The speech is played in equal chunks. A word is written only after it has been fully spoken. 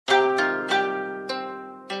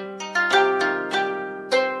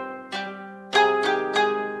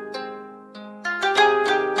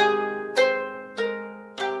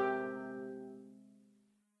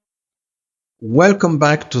Welcome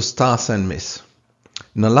back to Stars and Myths.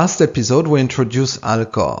 In the last episode we introduced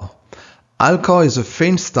Alcor. Alcor is a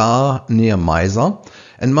faint star near Mizar,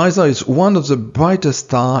 and Mizar is one of the brightest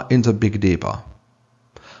stars in the Big Dipper.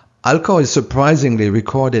 Alcor is surprisingly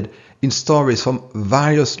recorded in stories from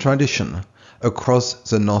various traditions across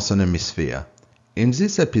the Northern Hemisphere. In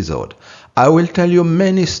this episode, I will tell you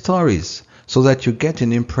many stories so that you get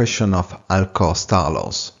an impression of Alcor star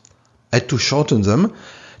laws. I had to shorten them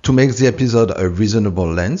to make the episode a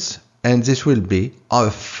reasonable length, and this will be our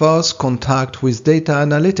first contact with data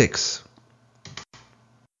analytics.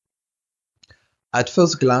 At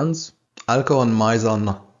first glance, Alcor and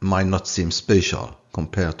Mizar might not seem special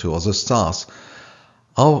compared to other stars.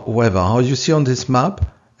 However, as you see on this map,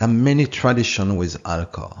 there are many traditions with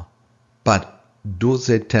Alcor. But do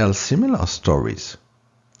they tell similar stories?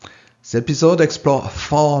 This episode explores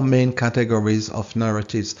four main categories of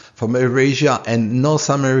narratives from Eurasia and North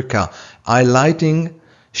America, highlighting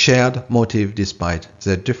shared motifs despite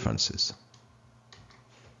their differences.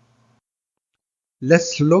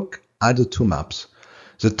 Let's look at the two maps.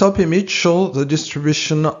 The top image shows the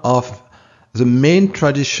distribution of the main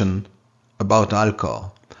tradition about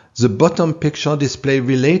Alcor. The bottom picture displays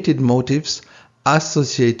related motifs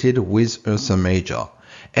associated with Ursa Major,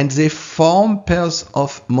 and they form pairs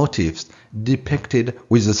of motifs depicted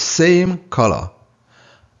with the same color.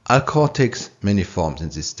 Alcor takes many forms in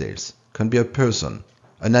these tales. It can be a person,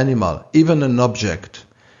 an animal, even an object.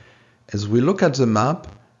 As we look at the map,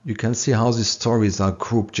 you can see how these stories are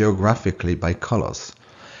grouped geographically by colors.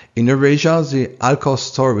 In Eurasia, the Alcor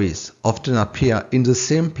stories often appear in the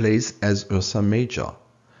same place as Ursa Major.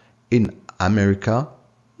 In America,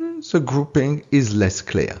 the grouping is less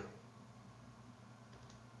clear.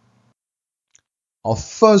 Our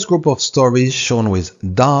first group of stories, shown with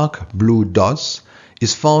dark blue dots,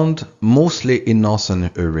 is found mostly in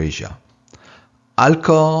northern Eurasia.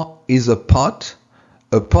 Alcor is a pot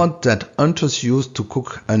that hunters use to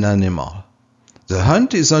cook an animal. The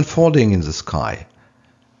hunt is unfolding in the sky.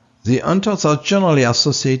 The hunters are generally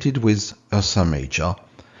associated with Ursa Major,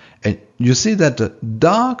 and you see that the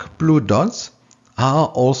dark blue dots are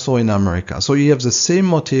also in America. So you have the same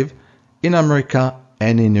motif in America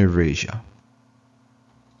and in Eurasia.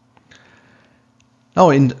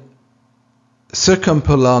 Now in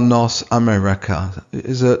circumpolar North America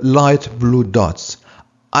is a light blue dots.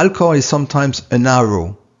 Alcor is sometimes an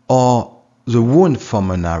arrow or the wound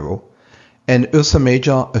from an arrow, and Ursa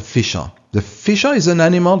Major a fisher. The fisher is an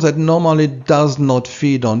animal that normally does not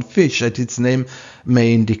feed on fish, as its name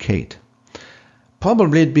may indicate.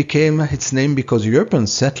 Probably it became its name because European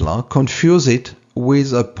settlers confused it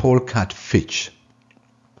with a polecat fish.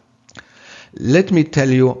 Let me tell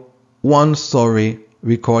you one story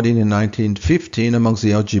recorded in 1915 amongst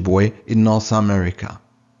the Ojibwe in North America.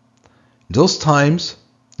 In those times,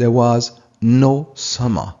 there was no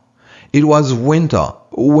summer. It was winter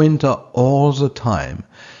all the time.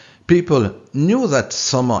 People knew that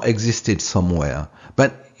summer existed somewhere,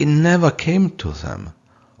 but it never came to them.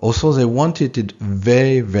 Also, they wanted it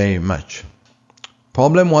very, very much.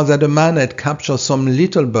 Problem was that a man had captured some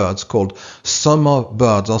little birds called summer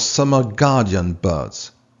birds or summer guardian birds.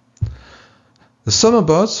 The summer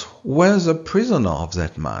birds were the prisoner of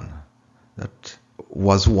that man. That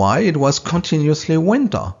was why it was continuously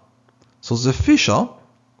winter. So the fisher,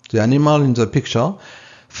 the animal in the picture,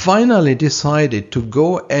 finally decided to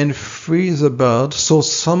go and free the bird so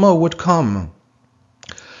summer would come.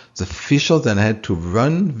 The fisher then had to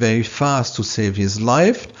run very fast to save his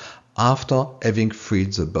life after having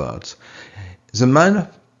freed the birds. The man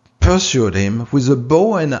pursued him with a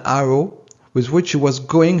bow and arrow with which he was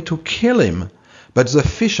going to kill him. But the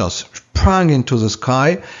fisher sprang into the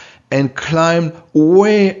sky and climbed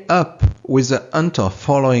way up with the hunter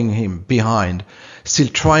following him behind, still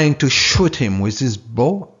trying to shoot him with his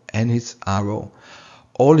bow and his arrow.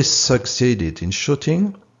 All he succeeded in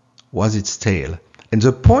shooting was its tail. And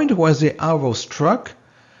the point where the arrow struck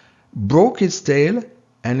broke its tail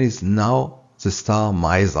and is now the star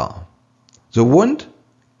Mizar. The wound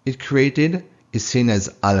it created is seen as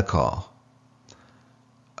Alcor.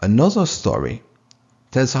 Another story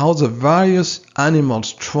tells how the various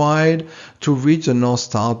animals tried to reach the North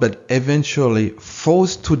Star but eventually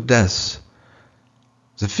froze to death.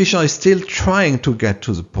 The fisher is still trying to get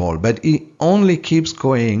to the pole, but he only keeps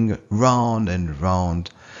going round and round.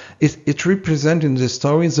 It represents in the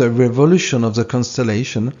story the revolution of the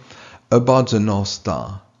constellation about the North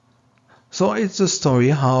Star. So it's a story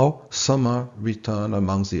how summer returned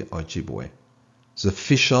among the Ojibwe. The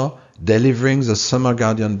fisher delivering the summer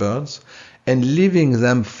guardian birds and leaving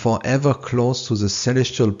them forever close to the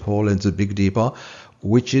celestial pole and the Big Dipper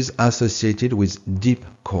which is associated with deep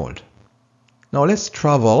cold. Now let's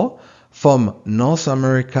travel from North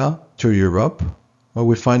America to Europe, where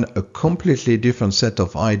we find a completely different set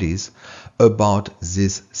of ideas about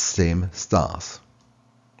these same stars.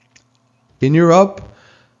 In Europe,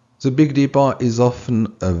 the Big Dipper is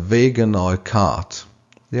often a wagon or a cart.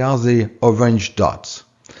 They are the orange dots.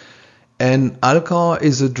 And Alcor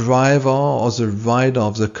is the driver or the rider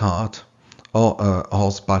of the cart, or a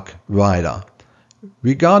horseback rider.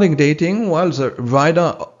 Regarding dating, well, the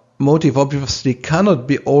rider motive obviously cannot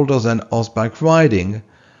be older than horseback riding,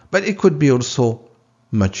 but it could be also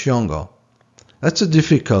much younger. That's a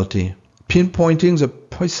difficulty. Pinpointing the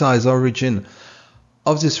precise origin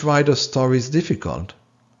of this rider's story is difficult.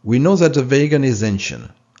 We know that the wagon is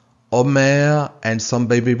ancient. Homer and some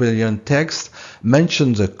Babylonian texts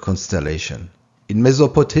mention the constellation. In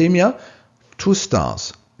Mesopotamia, 2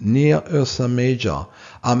 stars near Ursa Major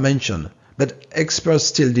are mentioned, but experts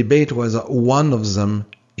still debate whether one of them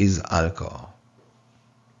is Alcor.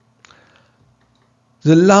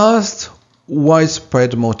 The last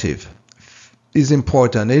widespread motive is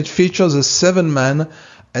important. It features the 7 men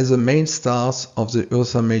as the main stars of the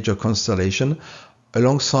Ursa Major constellation,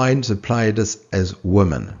 alongside the Pleiades as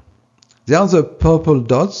women. They are the purple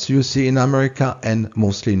dots you see in America and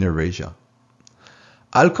mostly in Eurasia.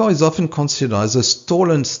 Alcor is often considered as a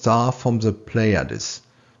stolen star from the Pleiades.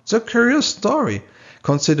 It's a curious story,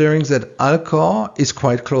 considering that Alcor is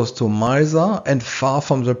quite close to Mizar and far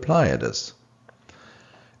from the Pleiades.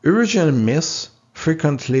 Eurasian myths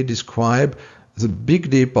frequently describe the Big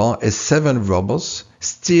Dipper as 7 robbers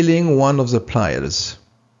stealing one of the Pleiades.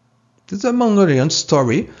 There's a Mongolian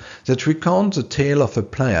story that recounts the tale of a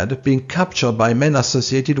Pleiad being captured by men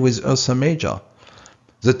associated with Ursa Major.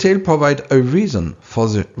 The tale provides a reason for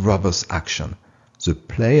the robbers' action. The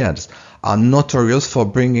Pleiades are notorious for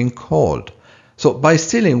bringing cold. So by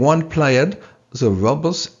stealing one Pleiad, the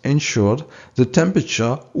robbers ensured the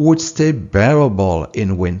temperature would stay bearable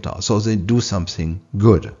in winter, so they do something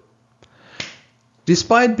good.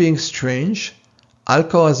 Despite being strange,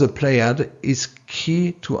 Alcor as a Pleiad is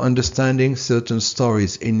key to understanding certain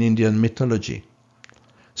stories in Indian mythology.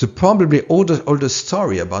 The probably oldest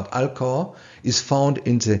story about Alcor is found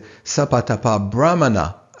in the Sapatapa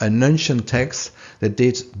Brahmana, an ancient text that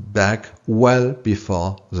dates back well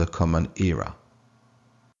before the Common Era.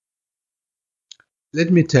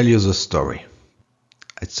 Let me tell you the story.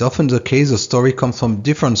 It's often the case the story comes from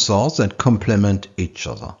different sources that complement each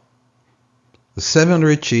other. The 7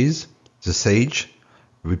 riches, the sage,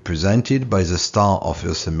 represented by the star of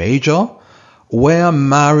Ursa Major, were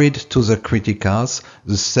married to the Kritikas,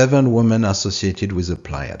 the 7 women associated with the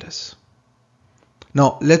Pleiades.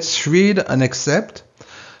 Now, let's read an excerpt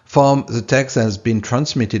from the text that has been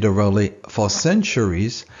transmitted orally for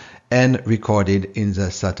centuries and recorded in the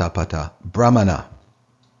Satapatha Brahmana.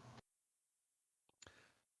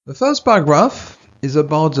 The first paragraph is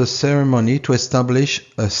about the ceremony to establish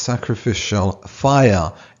a sacrificial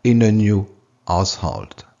fire in a new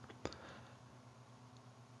household.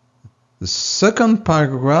 The second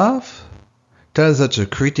paragraph tells that the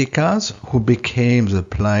Kritikas, who became the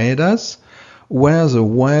Pleiades, were the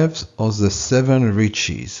wives of the 7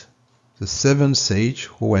 riches, the 7 sages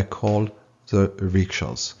who were called the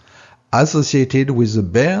Rikshas, associated with the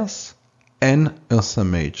bears and Ursa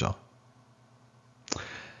Major.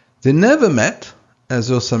 They never met,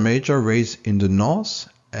 as Ursa Major raised in the north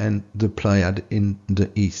and the Pleiad in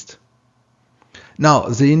the east. Now,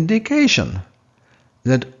 the indication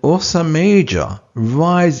that Ursa Major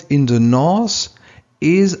rise in the north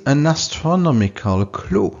is an astronomical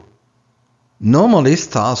clue. Normally,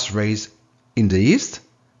 stars rise in the east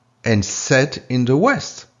and set in the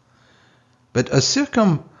west. But a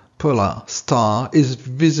circumpolar star is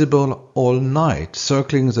visible all night,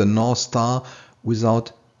 circling the North Star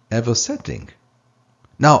without ever setting.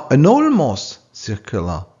 Now, an almost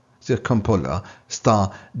circumpolar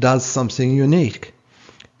star does something unique.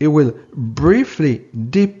 It will briefly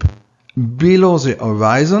dip below the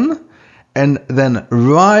horizon and then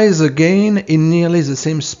rise again in nearly the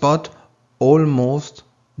same spot, almost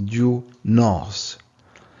due north.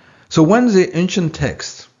 So when the ancient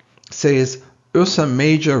text says Ursa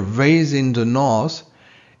Major raised in the north,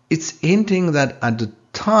 it's hinting that at the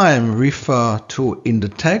time referred to in the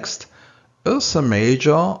text, Ursa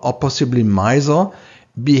Major, or possibly Mizar,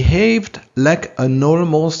 behaved like an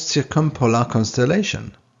almost circumpolar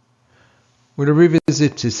constellation. We'll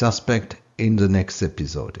revisit this aspect in the next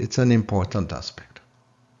episode. It's an important aspect.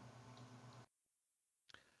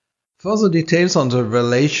 Further details on the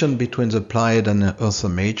relation between the Pleiad and Ursa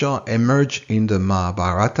Major emerge in the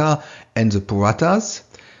Mahabharata and the Puranas.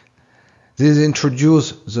 This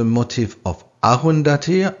introduced the motif of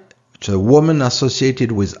Arundhati, which is a woman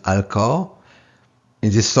associated with Alcor. In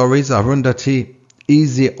these stories, Arundhati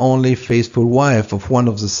is the only faithful wife of one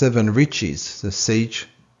of the 7 riches, the sage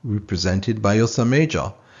represented by Ursa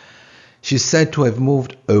Major. She is said to have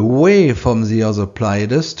moved away from the other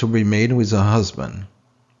Pleiades to remain with her husband.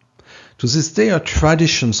 To this day, a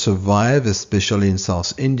tradition survives, especially in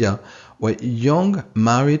South India, where young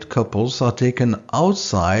married couples are taken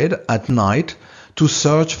outside at night to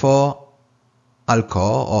search for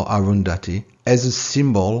Alcor or Arundhati as a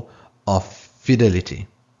symbol of fidelity.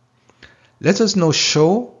 Let us now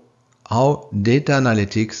show how data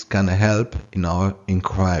analytics can help in our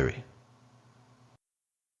inquiry.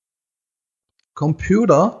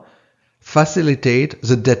 Computer facilitate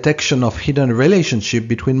the detection of hidden relationship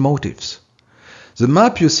between motifs. The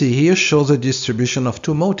map you see here shows the distribution of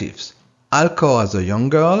 2 motifs, Alcor as a young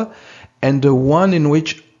girl and the one in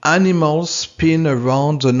which animals spin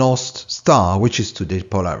around the North Star, which is today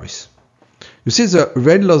Polaris. You see the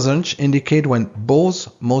red lozenge indicate when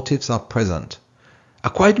both motifs are present.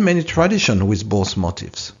 There are quite many traditions with both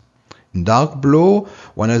motifs. In dark blue,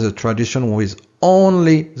 one has a tradition with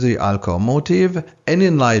only the Alcor motif, and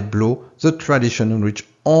in light blue, the tradition in which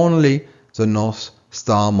only the North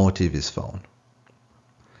Star motif is found.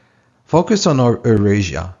 Focus on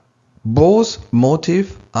Eurasia. Both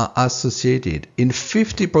motifs are associated in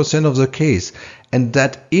 50% of the case, and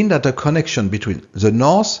that in a connection between the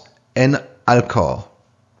North and Alcor.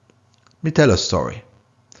 Let me tell a story.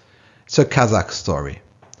 It's a Kazakh story.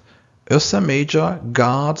 Ursa Major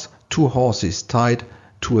guards 2 horses tied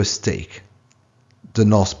to a stake, the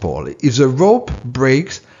North Pole. If the rope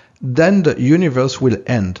breaks, then the universe will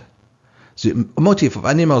end. The motif of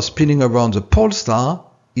animals spinning around the pole star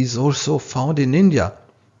is also found in India,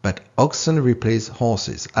 but oxen replace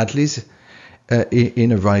horses, at least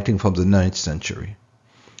in a writing from the 9th century.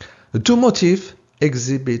 The 2 motifs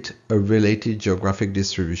exhibit a related geographic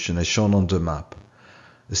distribution as shown on the map.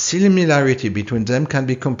 The similarity between them can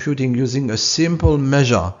be computed using a simple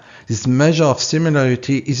measure. This measure of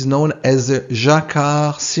similarity is known as the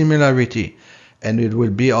Jaccard similarity, and it will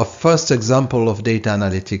be our first example of data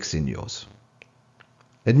analytics in use.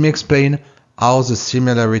 Let me explain how the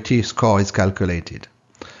similarity score is calculated.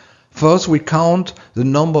 First, we count the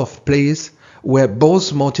number of places where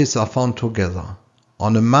both motifs are found together.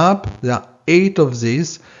 On the map, there are 8 of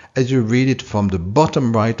these, as you read it from the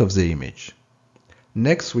bottom right of the image.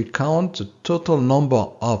 Next, we count the total number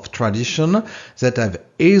of traditions that have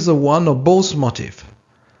either one or both motifs.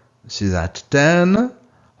 See that 10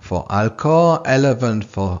 for Alcor, 11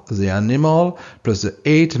 for the animal, plus the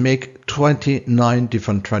 8 make 29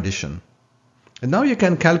 different traditions. And now you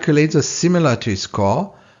can calculate the similarity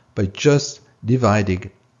score by just dividing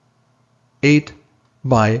 8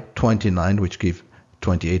 by 29, which gives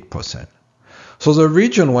 28%. So the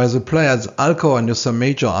region where the Pleiades, Alcor and Ursa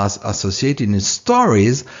Major are associated in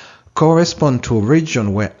stories correspond to a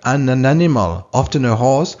region where an animal, often a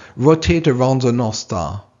horse, rotates around the North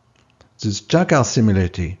Star. This Jaccard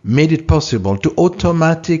similarity made it possible to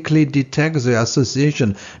automatically detect the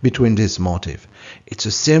association between these motifs. It's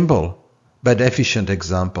a simple but efficient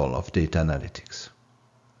example of data analytics.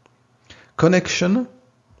 Connection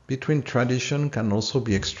between tradition can also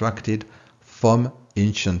be extracted from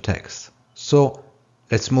ancient texts. So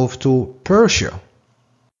let's move to Persia.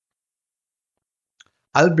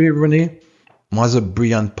 Al-Biruni was a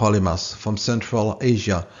brilliant polymath from Central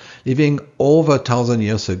Asia, living over 1,000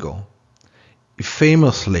 years ago. He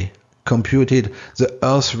famously computed the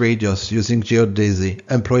Earth's radius using geodesy,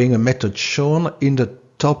 employing a method shown in the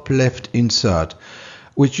top left insert,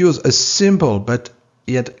 which used a simple but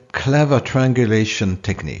yet clever triangulation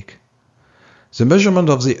technique. The measurement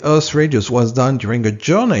of the Earth's radius was done during a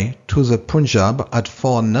journey to the Punjab at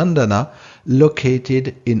Fort Nandana,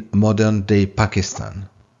 located in modern-day Pakistan.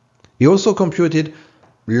 He also computed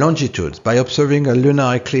longitudes by observing a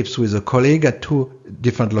lunar eclipse with a colleague at 2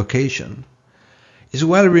 different locations. He's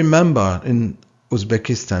well remembered in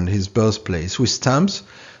Uzbekistan, his birthplace, with stamps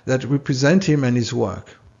that represent him and his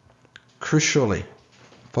work. Crucially,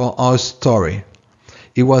 for our story,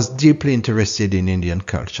 he was deeply interested in Indian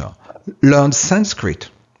culture, learned Sanskrit,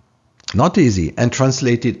 not easy, and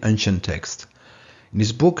translated ancient texts. In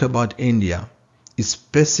his book about India, he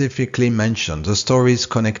specifically mentioned the stories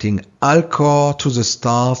connecting Alcor to the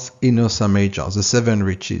stars in Ursa Major, the 7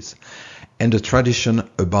 riches, and the tradition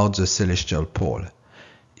about the celestial pole.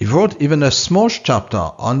 He wrote even a small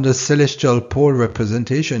chapter on the celestial pole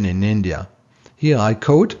representation in India. Here I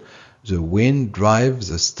quote, The wind drives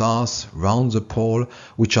the stars round the pole,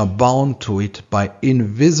 which are bound to it by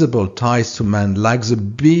invisible ties to man, like the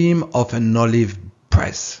beam of an olive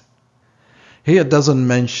press. Here it doesn't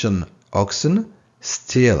mention oxen,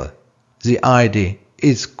 still the idea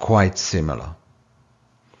is quite similar.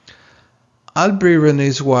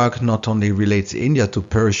 Al-Biruni's work not only relates India to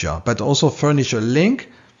Persia, but also furnishes a link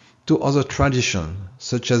to other traditions,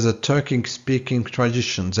 such as the Turkic-speaking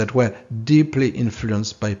traditions that were deeply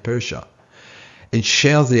influenced by Persia, and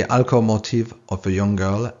shares the Alcor motif of a young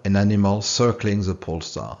girl and animal circling the pole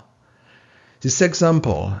star. This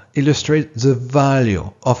example illustrates the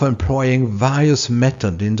value of employing various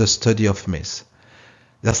methods in the study of myths.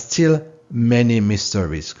 There are still many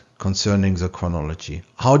mysteries concerning the chronology.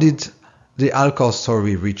 How did the Alcor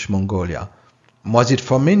story reach Mongolia? Was it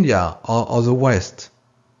from India or the West?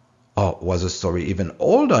 Or was the story even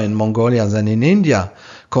older in Mongolia than in India,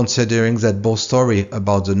 considering that both stories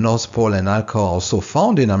about the North Pole and Alcor are also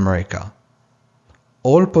found in America?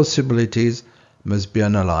 All possibilities must be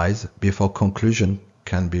analyzed before conclusion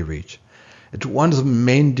can be reached. It's one of the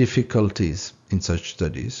main difficulties in such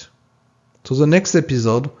studies. So the next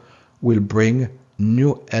episode will bring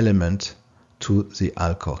new elements to the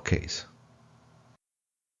Alcor case.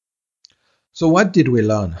 So what did we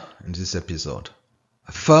learn in this episode?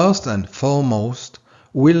 First and foremost,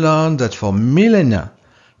 we learned that for millennia,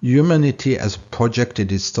 humanity has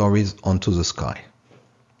projected its stories onto the sky.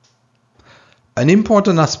 An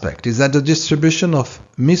important aspect is that the distribution of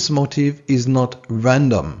myth motifs is not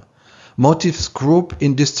random. Motifs group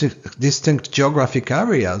in distinct geographic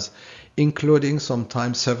areas, including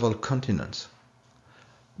sometimes several continents.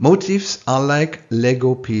 Motifs are like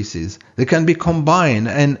Lego pieces. They can be combined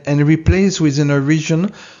and replaced within a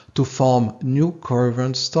region to form new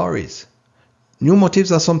coherent stories. New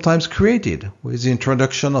motifs are sometimes created. With the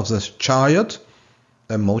introduction of the chariot,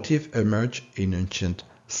 a motif emerged in ancient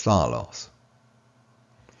stars.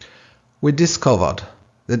 We discovered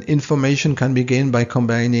that information can be gained by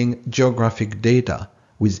combining geographic data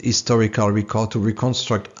with historical record to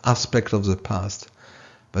reconstruct aspects of the past.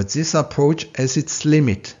 But this approach has its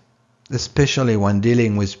limit, especially when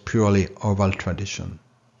dealing with purely oral tradition.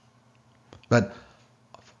 But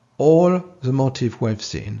of all the motifs we've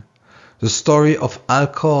seen, the story of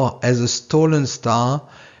Alcor as a stolen star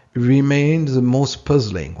remains the most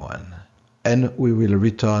puzzling one, and we will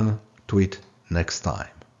return to it next time.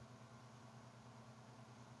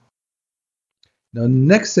 Now,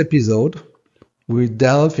 next episode, we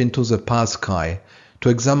delve into the past sky to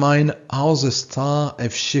examine how the stars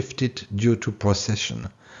have shifted due to precession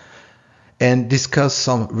and discuss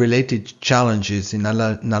some related challenges in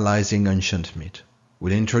analyzing ancient myth.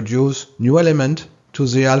 We'll introduce new elements to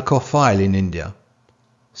the Alcor file in India.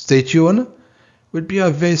 Stay tuned. It will be a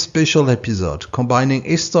very special episode combining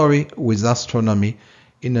history with astronomy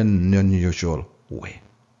in an unusual way.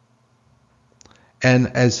 And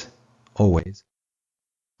as always,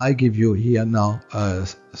 I give you here now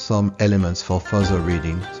some elements for further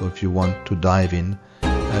reading. So if you want to dive in,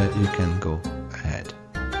 you can go ahead.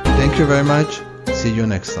 Thank you very much. See you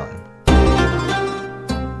next time.